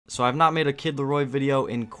So I've not made a Kid LAROI video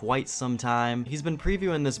in quite some time. He's been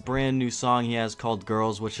previewing this brand new song he has called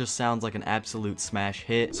Girls, which just sounds like an absolute smash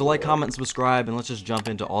hit. So like, comment, subscribe, and let's just jump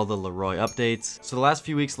into all the LAROI updates. So the last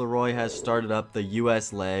few weeks, LAROI has started up the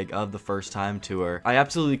US leg of the First Time tour. I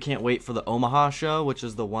absolutely can't wait for the Omaha show, which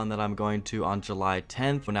is the one that I'm going to on July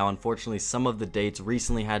 10th. But now, unfortunately, some of the dates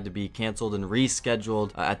recently had to be canceled and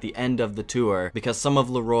rescheduled at the end of the tour because some of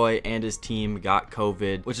LAROI and his team got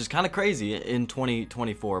COVID, which is kind of crazy in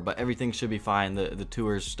 2024, but everything should be fine. The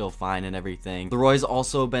tour's still fine and everything. LAROI's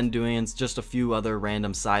also been doing just a few other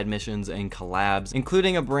random side missions and collabs,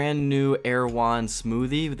 including a brand new Erewhon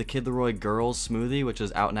smoothie, the Kid LAROI Girls smoothie, which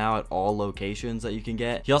is out now at all locations that you can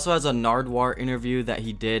get. He also has a Nardwuar interview that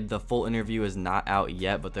he did. The full interview is not out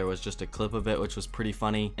yet, but there was just a clip of it, which was pretty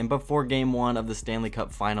funny. And before game 1 of the Stanley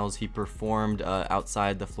Cup Finals, he performed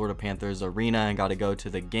outside the Florida Panthers arena and got to go to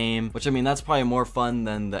the game, which, I mean, that's probably more fun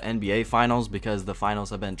than the NBA Finals because the finals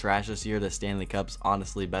have been trash this year. The Stanley Cup's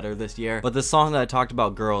honestly better this year. But the song that I talked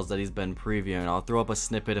about, Girls, that he's been previewing, I'll throw up a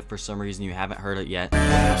snippet if for some reason you haven't heard it yet.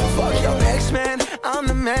 Fuck your ex, man. I'm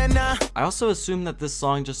the man now. I also assume that this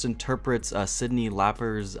song just interprets Sydney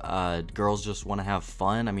Lapper's Girls Just Want to Have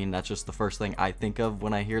Fun. I mean, that's just the first thing I think of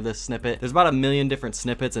when I hear this snippet. There's about a million different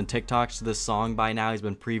snippets and TikToks to this song by now. He's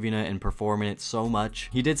been previewing it and performing it so much.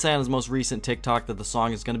 He did say on his most recent TikTok that the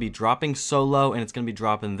song is going to be dropping solo and it's going to be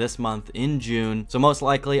dropping this month in June. So most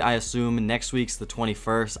likely, I assume next week's the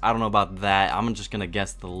 21st. I don't know about that. I'm just going to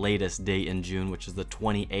guess the latest date in June, which is the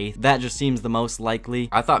 28th. That just seems the most likely.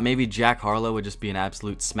 I thought maybe Jack Harlow would just be an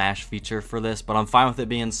absolute smash feature for this, but I'm fine with it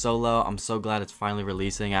being solo. I'm so glad it's finally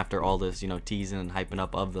releasing after all this, you know, teasing and hyping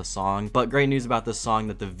up of the song. But great news about this song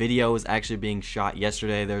that the video is actually being shot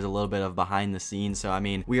yesterday. There's a little bit of behind the scenes, so I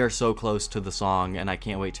mean, we are so close to the song and I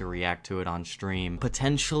can't wait to react to it on stream.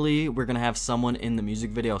 Potentially, we're gonna have someone in the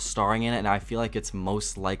music video starring in it, and I feel like it's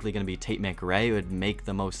most likely gonna be Tate McRae. It would make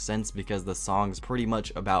the most sense because the song's pretty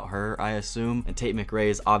much about her, I assume, and Tate McRae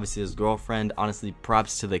is obviously his girlfriend. Honestly,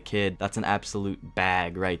 props to the kid. That's an absolute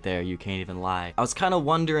bag right there. You can't even lie. I was kind of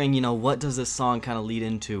wondering, you know, what does this song kind of lead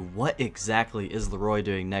into? What exactly is LAROI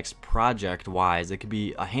doing next project-wise? It could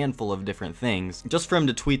be a handful of different things. Just for him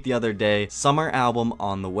to tweet the other day, summer album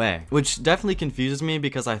on the way, which definitely confuses me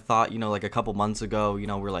because I thought, you know, like a couple months ago, you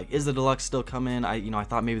know, we're like, is the deluxe still coming? I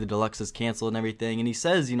thought maybe the deluxe is canceled and everything. And he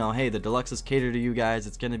says, you know, hey, the deluxe is catered to you guys.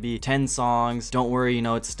 It's gonna be 10 songs. Don't worry, you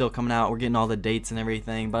know, it's still coming out. We're getting all the dates and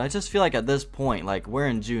everything. But I just feel like at this point, like, we're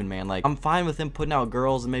in June, man. Like, I'm fine with him putting out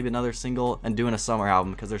Girls and maybe another single and doing a summer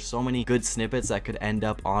album because there's so many good snippets that could end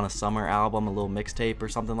up on a summer album, a little mixtape or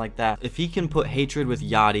something like that. If he can put Hatred with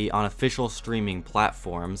Yachty on official streaming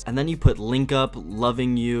platforms, and then you put Link Up,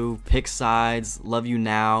 Loving You, Pick Sides, Love You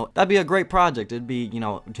Now, that'd be a great project. It'd be, you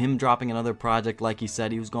know, him dropping another project like he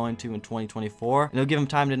said he was going to in 2024, and it'll give him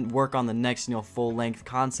time to work on the next, you know, full-length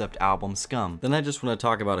concept album, Scum. Then I just want to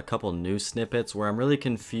talk about a couple new snippets where I'm really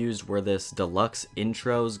confused where this deluxe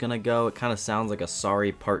intro is gonna go. It kind of sounds like a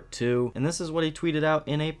Sorry Part 2, and this is what he tweeted out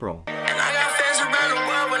in April.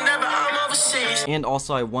 And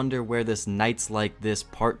also, I wonder where this Nights Like This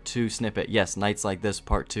Part 2 snippet, yes, Nights Like This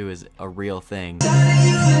Part 2 is a real thing.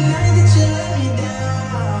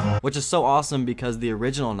 Which is so awesome because the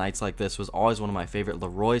original Nights Like This was always one of my favorite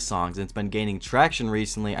LAROI songs, and it's been gaining traction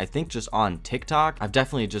recently, I think just on TikTok. I've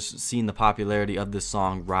definitely just seen the popularity of this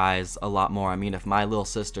song rise a lot more. I mean, if my little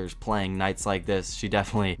sister's playing Nights Like This, she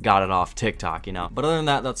definitely got it off TikTok, you know. But other than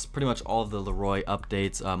that, that's pretty much all of the LAROI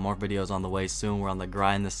updates. More videos on the way soon. We're on the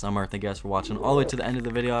grind this summer. Thank you guys for watching all the way to the end of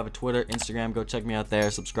the video. I have a Twitter, Instagram. Go check me out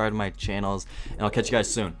there. Subscribe to my channels, and I'll catch you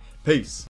guys soon. Peace.